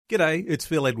G'day, it's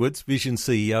Phil Edwards, Vision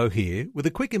CEO here, with a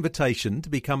quick invitation to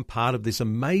become part of this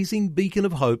amazing beacon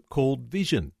of hope called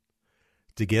Vision.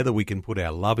 Together we can put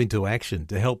our love into action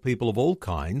to help people of all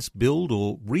kinds build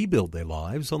or rebuild their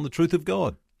lives on the truth of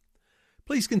God.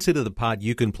 Please consider the part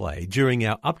you can play during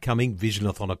our upcoming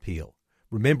Visionathon appeal,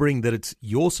 remembering that it's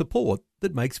your support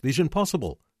that makes Vision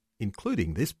possible,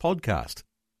 including this podcast.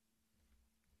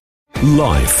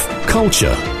 Life,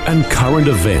 culture and current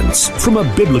events from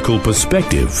a biblical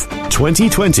perspective.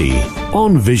 2020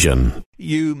 on Vision.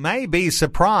 You may be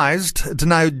surprised to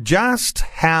know just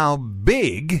how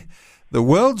big the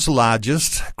world's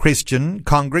largest Christian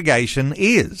congregation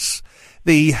is.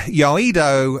 The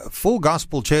Yoido Full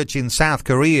Gospel Church in South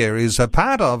Korea is a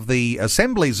part of the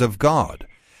Assemblies of God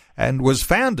and was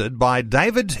founded by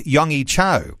David Yonggi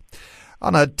Cho.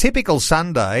 On a typical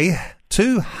Sunday,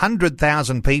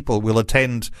 200,000 people will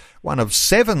attend one of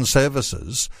 7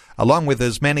 services, along with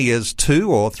as many as 200,000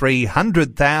 or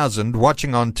 300,000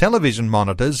 watching on television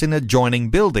monitors in adjoining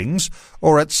buildings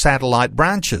or at satellite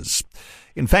branches.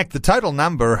 In fact, the total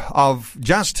number of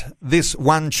just this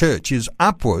one church is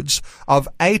upwards of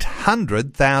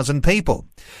 800,000 people.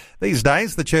 These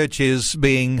days, the church is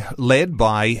being led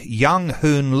by Young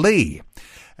Hoon Lee.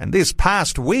 And this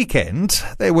past weekend,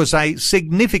 there was a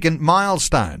significant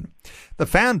milestone. The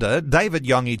founder, David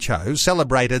Yonggi Cho,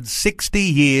 celebrated 60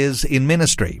 years in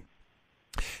ministry.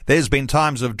 There's been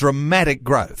times of dramatic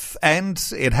growth, and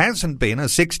it hasn't been a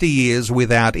 60 years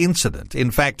without incident. In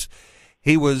fact,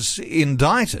 he was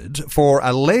indicted for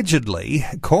allegedly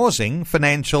causing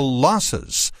financial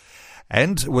losses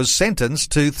and was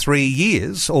sentenced to 3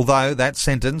 years, although that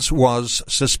sentence was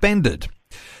suspended.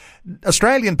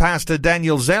 Australian pastor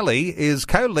Daniel Zelli is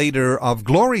co-leader of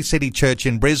Glory City Church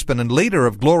in Brisbane and leader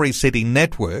of Glory City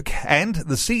Network and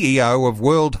the CEO of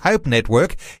World Hope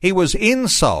Network. He was in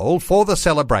Seoul for the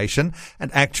celebration and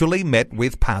actually met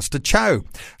with Pastor Cho.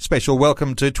 Special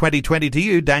welcome to 2020 to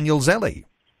you, Daniel Zelli.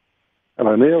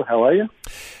 Hello, Neil. How are you?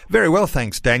 Very well,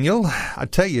 thanks, Daniel. I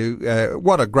tell you,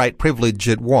 what a great privilege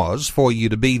it was for you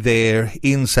to be there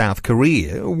in South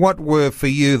Korea. What were for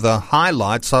you the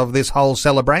highlights of this whole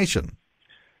celebration?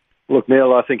 Look,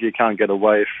 Neil, I think you can't get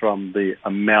away from the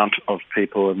amount of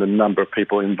people and the number of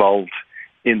people involved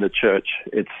in the church.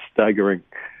 It's staggering.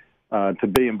 To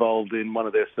be involved in one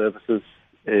of their services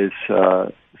is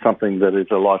something that is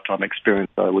a lifetime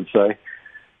experience, I would say.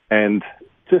 And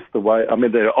just the way, I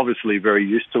mean, they're obviously very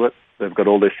used to it. They've got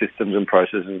all their systems and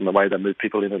processes and the way they move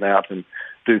people in and out and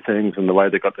do things and the way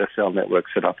they've got their cell network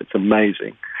set up. It's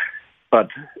amazing. But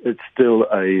it's still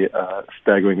a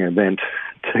staggering event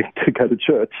to go to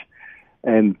church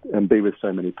and be with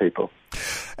so many people.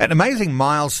 An amazing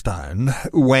milestone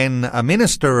when a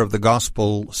minister of the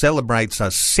gospel celebrates a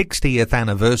 60th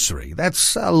anniversary.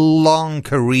 That's a long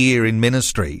career in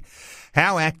ministry.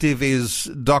 How active is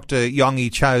Dr.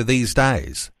 Yonggi Cho these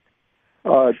days?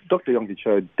 Dr. Yonggi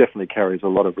Cho definitely carries a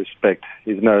lot of respect.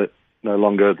 He's no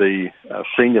longer the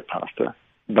senior pastor,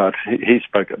 but he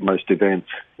spoke at most events.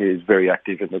 He's very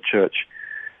active in the church,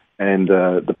 and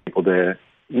the people there,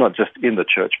 not just in the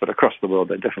church, but across the world,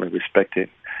 they definitely respect him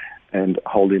and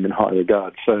hold him in high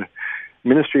regard. So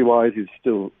ministry-wise, he's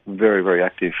still very, very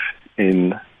active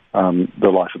in the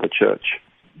life of the church.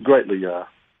 Greatly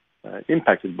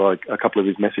impacted by a couple of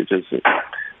his messages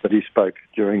that he spoke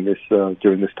during this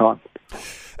time.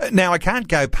 Now, I can't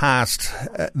go past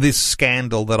this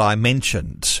scandal that I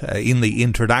mentioned in the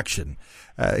introduction.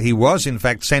 He was, in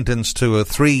fact, sentenced to a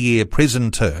 3-year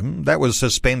prison term. That was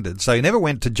suspended, so he never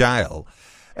went to jail.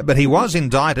 But he was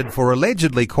indicted for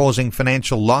allegedly causing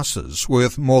financial losses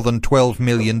worth more than $12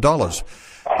 million.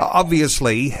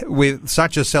 Obviously, with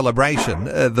such a celebration,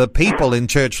 the people in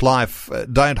church life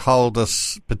don't hold a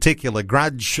particular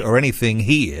grudge or anything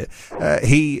here.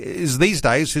 He is these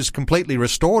days is completely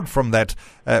restored from that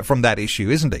issue,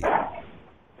 isn't he?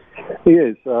 He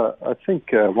is. I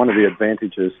think one of the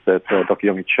advantages that Dr.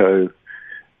 Yonggi Cho,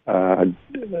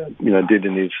 did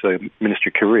in his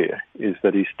ministry career is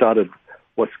that he started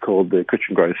what's called the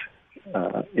Christian Growth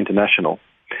International.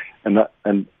 And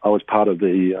I was part of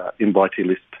the invitee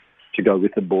list to go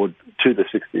with the board to the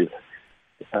 60th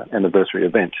anniversary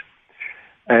event.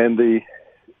 And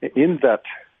in that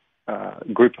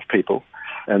group of people,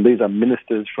 and these are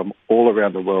ministers from all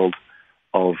around the world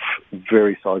of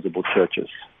very sizable churches.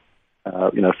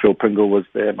 Phil Pringle was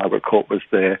there, Margaret Court was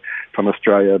there from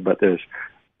Australia, but there's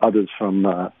others from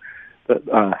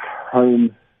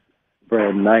home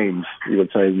brand names, you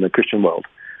would say, in the Christian world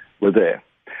were there.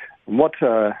 And what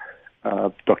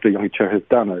Dr. Yonggi Cho has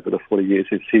done over the 40 years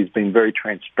is he's been very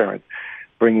transparent,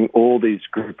 bringing all these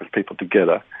group of people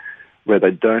together where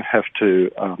they don't have to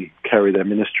carry their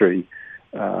ministry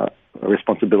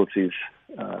responsibilities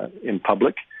in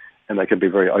public, and they can be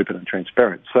very open and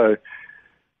transparent. So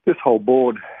this whole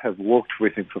board have worked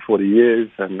with him for 40 years,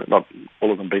 and not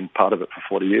all of them been part of it for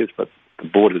 40 years, but the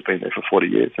board has been there for 40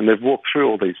 years, and they've walked through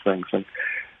all these things, and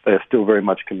they are still very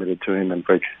much committed to him and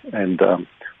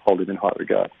hold him in high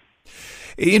regard.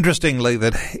 Interestingly,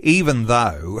 that even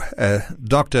though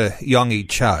Dr. Yonggi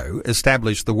Cho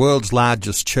established the world's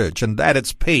largest church, and at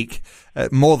its peak,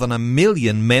 more than 1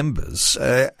 million members,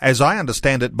 as I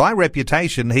understand it, by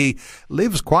reputation, he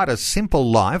lives quite a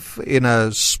simple life in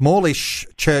a smallish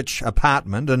church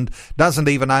apartment and doesn't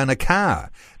even own a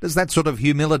car. Does that sort of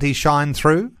humility shine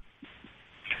through?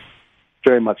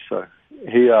 Very much so.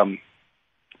 He,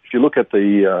 if you look at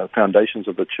the foundations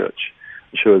of the church,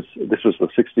 this was the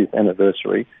 60th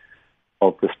anniversary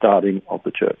of the starting of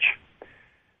the church.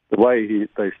 The way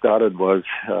they started was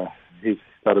he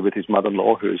started with his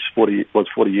mother-in-law, who was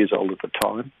 40 years old at the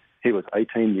time. He was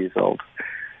 18 years old,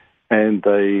 and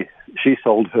she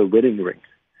sold her wedding ring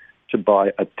to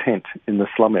buy a tent in the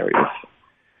slum areas,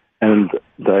 and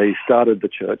they started the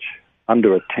church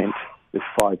under a tent with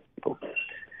 5 people,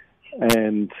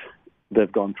 and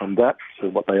they've gone from that to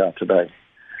what they are today.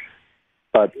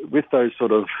 But with those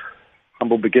sort of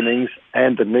humble beginnings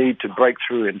and the need to break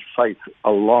through in faith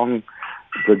along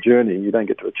the journey, you don't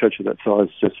get to a church of that size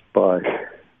just by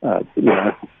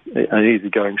an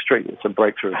easygoing street. It's a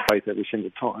breakthrough of faith every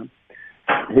single time.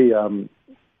 He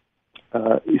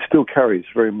still carries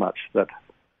very much that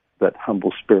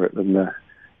humble spirit, and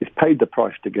he's paid the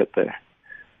price to get there.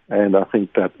 And I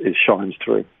think that it shines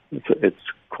through. It's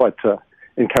quite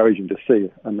encouraging to see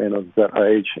a man of that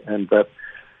age and that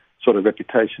sort of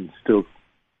reputation still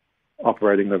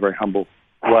operating in a very humble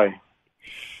way.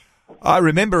 I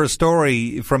remember a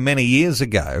story from many years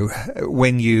ago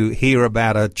when you hear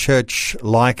about a church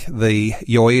like the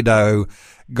Yoido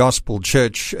Gospel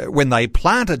Church. When they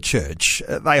plant a church,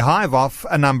 they hive off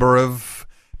a number of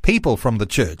people from the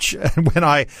church.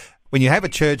 When you have a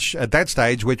church at that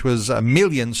stage, which was 1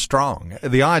 million strong,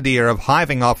 the idea of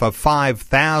hiving off a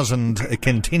 5,000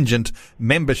 contingent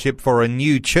membership for a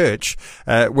new church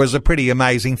was a pretty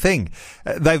amazing thing.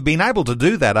 They've been able to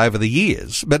do that over the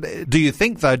years. But do you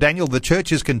think, though, Daniel, the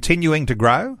church is continuing to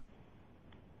grow?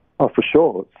 Oh, for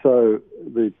sure. So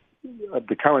the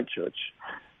current church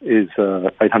is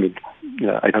 800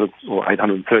 or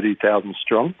 830,000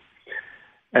 strong,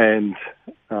 and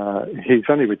he's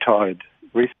only retired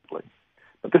recently.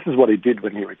 But this is what he did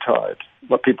when he retired.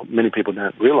 What many people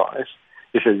don't realise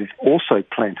is that he's also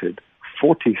planted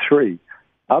 43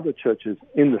 other churches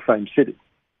in the same city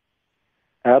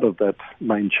out of that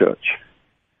main church.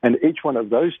 And each one of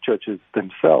those churches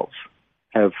themselves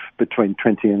have between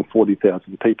 20 and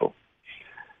 40,000 people.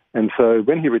 And so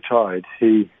when he retired,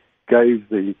 he gave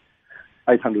the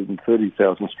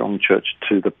 830,000 strong church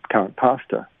to the current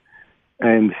pastor,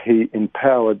 and he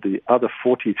empowered the other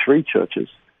 43 churches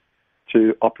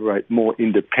to operate more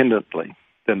independently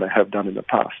than they have done in the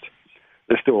past.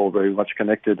 They're still all very much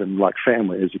connected and like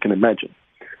family, as you can imagine.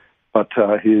 But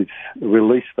he's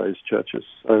released those churches.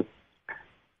 So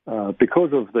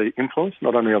because of the influence,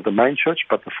 not only of the main church,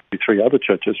 but the 43 other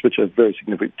churches, which are very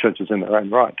significant churches in their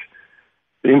own right,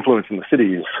 the influence in the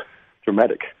city is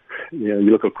dramatic. You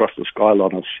look across the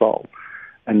skyline of Seoul,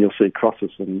 and you'll see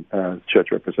crosses and church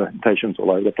representations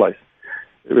all over the place.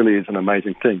 It really is an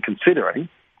amazing thing, considering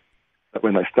that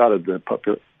when they started,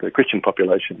 the Christian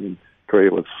population in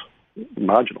Korea was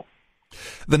marginal.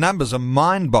 The numbers are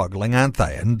mind-boggling, aren't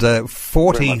they? And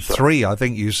 43, I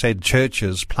think you said,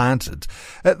 churches planted.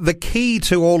 The key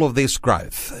to all of this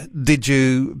growth, did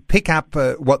you pick up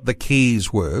what the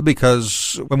keys were?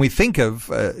 Because when we think of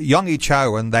Yonggi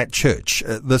Cho and that church,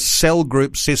 the cell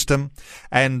group system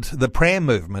and the prayer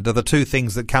movement are the two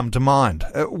things that come to mind.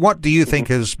 What do you think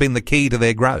has been the key to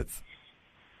their growth?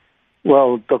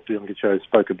 Well, Dr. Yonggi Cho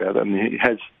spoke about it, and he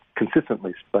has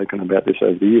consistently spoken about this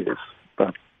over the years.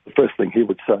 But the first thing he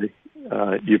would say,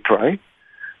 you pray,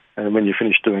 and when you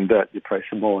finish doing that, you pray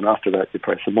some more, and after that, you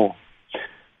pray some more.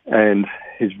 And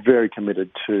he's very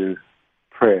committed to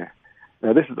prayer.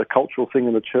 Now, this is a cultural thing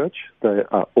in the church. They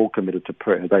are all committed to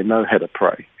prayer. They know how to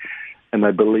pray, and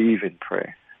they believe in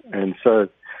prayer. And so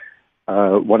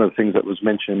one of the things that was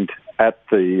mentioned at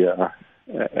the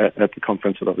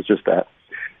conference that I was just at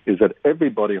is that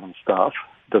everybody on staff,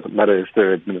 doesn't matter if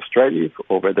they're administrative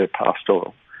or whether they're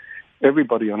pastoral,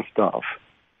 everybody on staff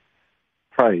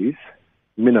prays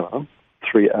minimum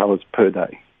 3 hours per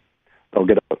day. They'll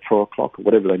get up at 4 o'clock or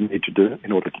whatever they need to do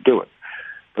in order to do it,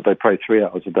 but they pray 3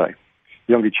 hours a day.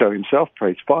 Yonggi Cho himself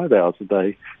prays 5 hours a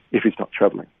day if he's not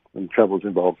travelling. When travel's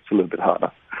involved, it's a little bit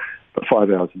harder. But 5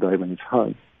 hours a day when he's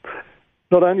home.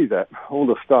 Not only that, all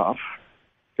the staff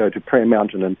go to Prayer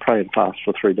Mountain and pray and fast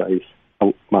for 3 days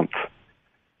a month.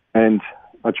 And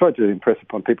I tried to impress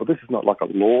upon people, this is not like a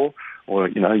law or,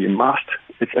 you must.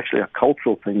 It's actually a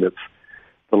cultural thing that's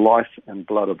the life and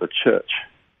blood of the church.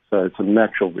 So it's a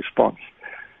natural response.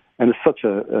 And it's such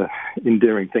a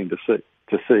endearing thing to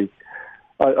see.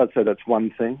 I'd say that's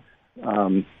one thing.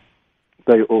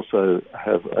 They also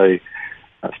have a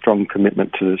strong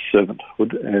commitment to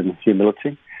servanthood and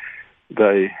humility.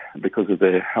 Because of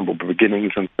their humble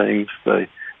beginnings and things,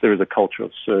 there is a culture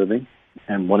of serving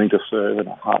and wanting to serve and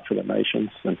a heart for the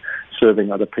nations and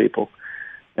serving other people.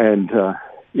 And,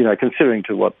 considering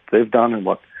to what they've done and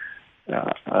what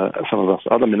some of us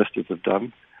other ministers have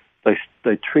done,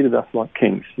 they treated us like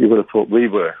kings. You would have thought we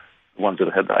were the ones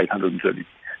that had the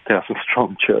 830,000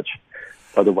 strong church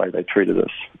by the way they treated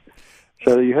us.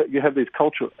 So you have these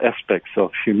cultural aspects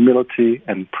of humility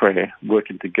and prayer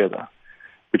working together,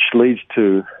 which leads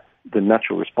to the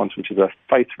natural response, which is a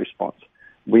faith response.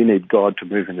 We need God to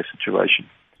move in this situation.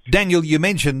 Daniel, you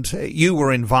mentioned you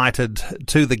were invited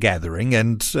to the gathering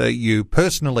and you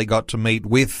personally got to meet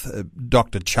with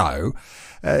Dr. Cho.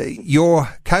 You're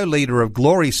co-leader of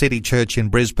Glory City Church in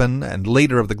Brisbane and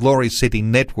leader of the Glory City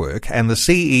Network and the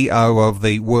CEO of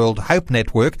the World Hope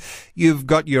Network. You've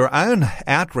got your own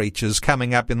outreaches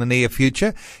coming up in the near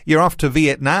future. You're off to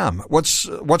Vietnam.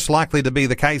 What's likely to be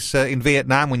the case in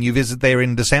Vietnam when you visit there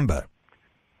in December?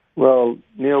 Well,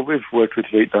 Neil, we've worked with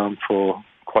Vietnam for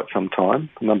quite some time,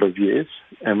 a number of years,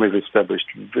 and we've established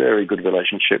very good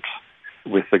relationships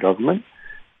with the government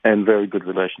and very good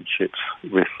relationships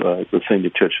with the senior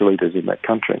church leaders in that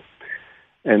country.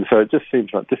 And so it just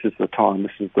seems like this is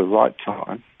the right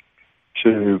time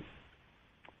to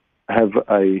have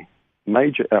a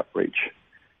major outreach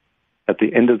at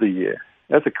the end of the year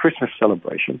as a Christmas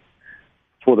celebration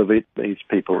for the Vietnamese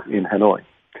people in Hanoi.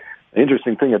 The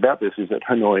interesting thing about this is that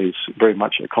Hanoi is very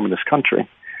much a communist country,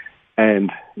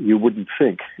 and you wouldn't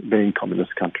think, being a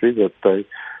communist country, that they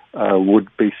would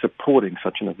be supporting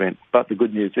such an event. But the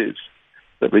good news is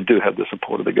that we do have the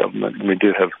support of the government, and we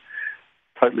do have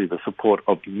totally the support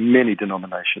of many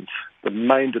denominations. The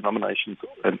main denominations,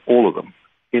 and all of them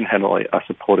in Hanoi, are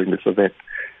supporting this event.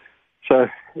 So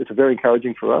it's very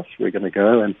encouraging for us. We're going to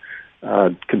go and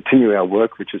continue our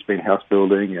work, which has been house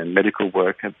building and medical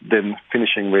work, and then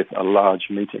finishing with a large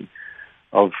meeting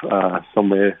of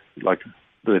somewhere like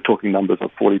they're talking numbers of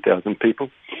 40,000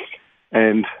 people.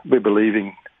 And we're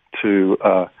believing to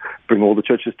bring all the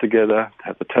churches together, to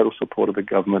have the total support of the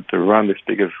government, to run this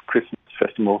big of Christmas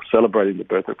festival celebrating the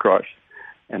birth of Christ.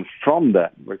 And from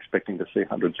that, we're expecting to see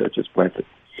 100 churches planted.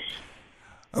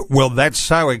 Well, that's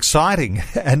so exciting.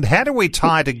 And how do we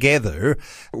tie together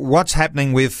what's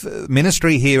happening with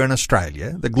ministry here in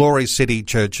Australia, the Glory City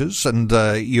churches and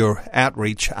your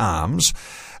outreach arms,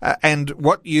 and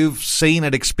what you've seen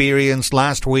and experienced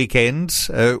last weekend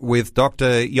with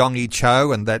Dr. Yonggi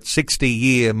Cho and that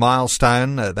 60-year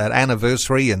milestone, that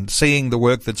anniversary, and seeing the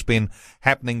work that's been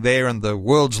happening there in the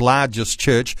world's largest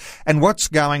church, and what's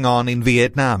going on in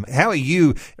Vietnam? How are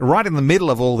you right in the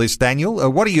middle of all this,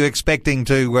 Daniel? What are you expecting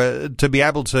to be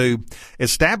able to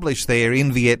establish there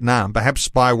in Vietnam, perhaps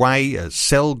by way of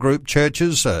cell group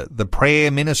churches, the prayer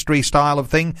ministry style of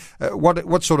thing?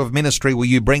 What sort of ministry will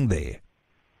you bring there?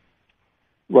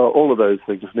 Well, all of those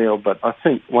things, Neil, but I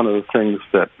think one of the things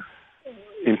that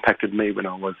impacted me when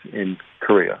I was in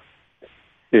Korea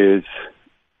is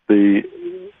the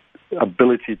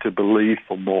ability to believe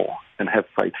for more and have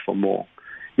faith for more.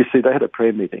 You see, they had a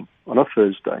prayer meeting on a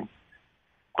Thursday,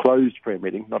 closed prayer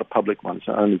meeting, not a public one,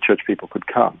 so only church people could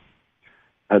come.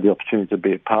 I had the opportunity to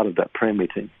be a part of that prayer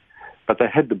meeting. But they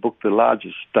had to book the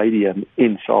largest stadium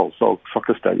in Seoul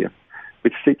Soccer Stadium,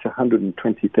 which seats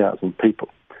 120,000 people,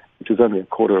 which is only a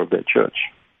quarter of their church.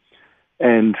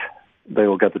 And they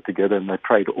all gathered together and they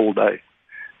prayed all day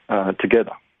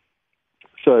together.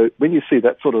 So when you see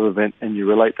that sort of event and you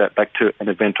relate that back to an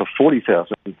event of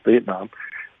 40,000 in Vietnam,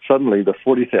 suddenly the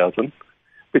 40,000,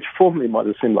 which formerly might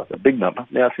have seemed like a big number,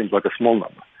 now seems like a small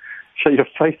number. So your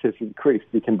faith has increased.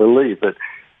 You can believe that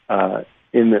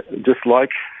in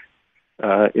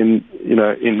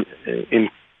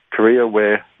Korea,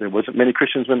 where there wasn't many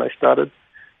Christians when they started,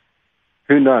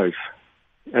 who knows?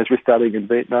 As we're starting in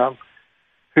Vietnam,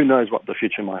 who knows what the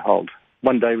future might hold?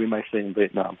 One day we may see in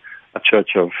Vietnam a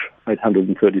church of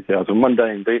 830,000. One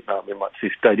day in Vietnam we might see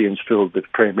stadiums filled with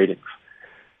prayer meetings.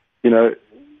 You know,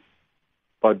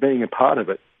 by being a part of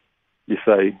it, you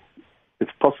say,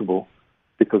 it's possible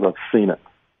because I've seen it.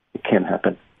 It can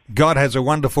happen. God has a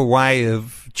wonderful way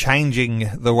of changing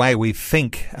the way we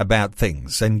think about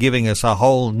things and giving us a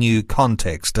whole new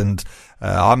context. And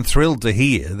I'm thrilled to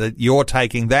hear that you're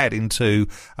taking that into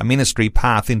a ministry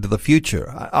path into the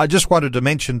future. I just wanted to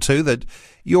mention too that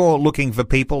you're looking for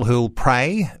people who'll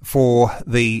pray for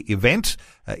the event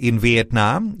in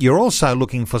Vietnam. You're also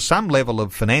looking for some level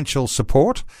of financial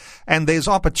support, and there's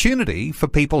opportunity for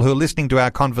people who are listening to our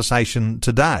conversation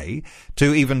today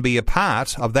to even be a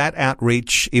part of that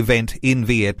outreach event in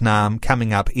Vietnam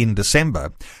coming up in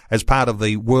December as part of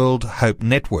the World Hope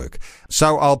Network.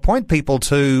 So I'll point people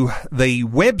to the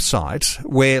website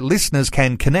where listeners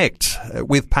can connect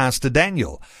with Pastor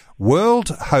Daniel,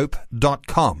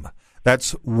 worldhope.com.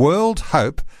 That's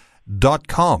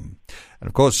worldhope.com. And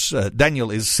of course,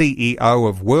 Daniel is CEO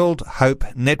of World Hope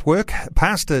Network.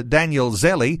 Pastor Daniel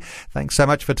Zelli, thanks so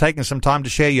much for taking some time to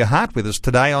share your heart with us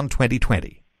today on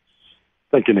 2020.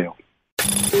 Thank you, Neil.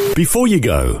 Before you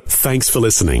go, thanks for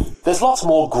listening. There's lots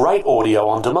more great audio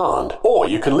on demand, or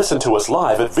you can listen to us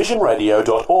live at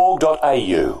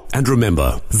visionradio.org.au. And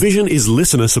remember, Vision is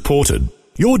listener supported.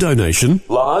 Your donation,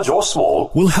 large or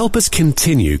small, will help us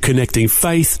continue connecting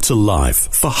faith to life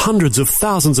for hundreds of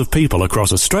thousands of people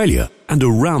across Australia and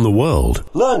around the world.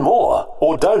 Learn more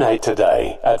or donate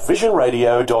today at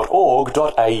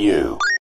visionradio.org.au.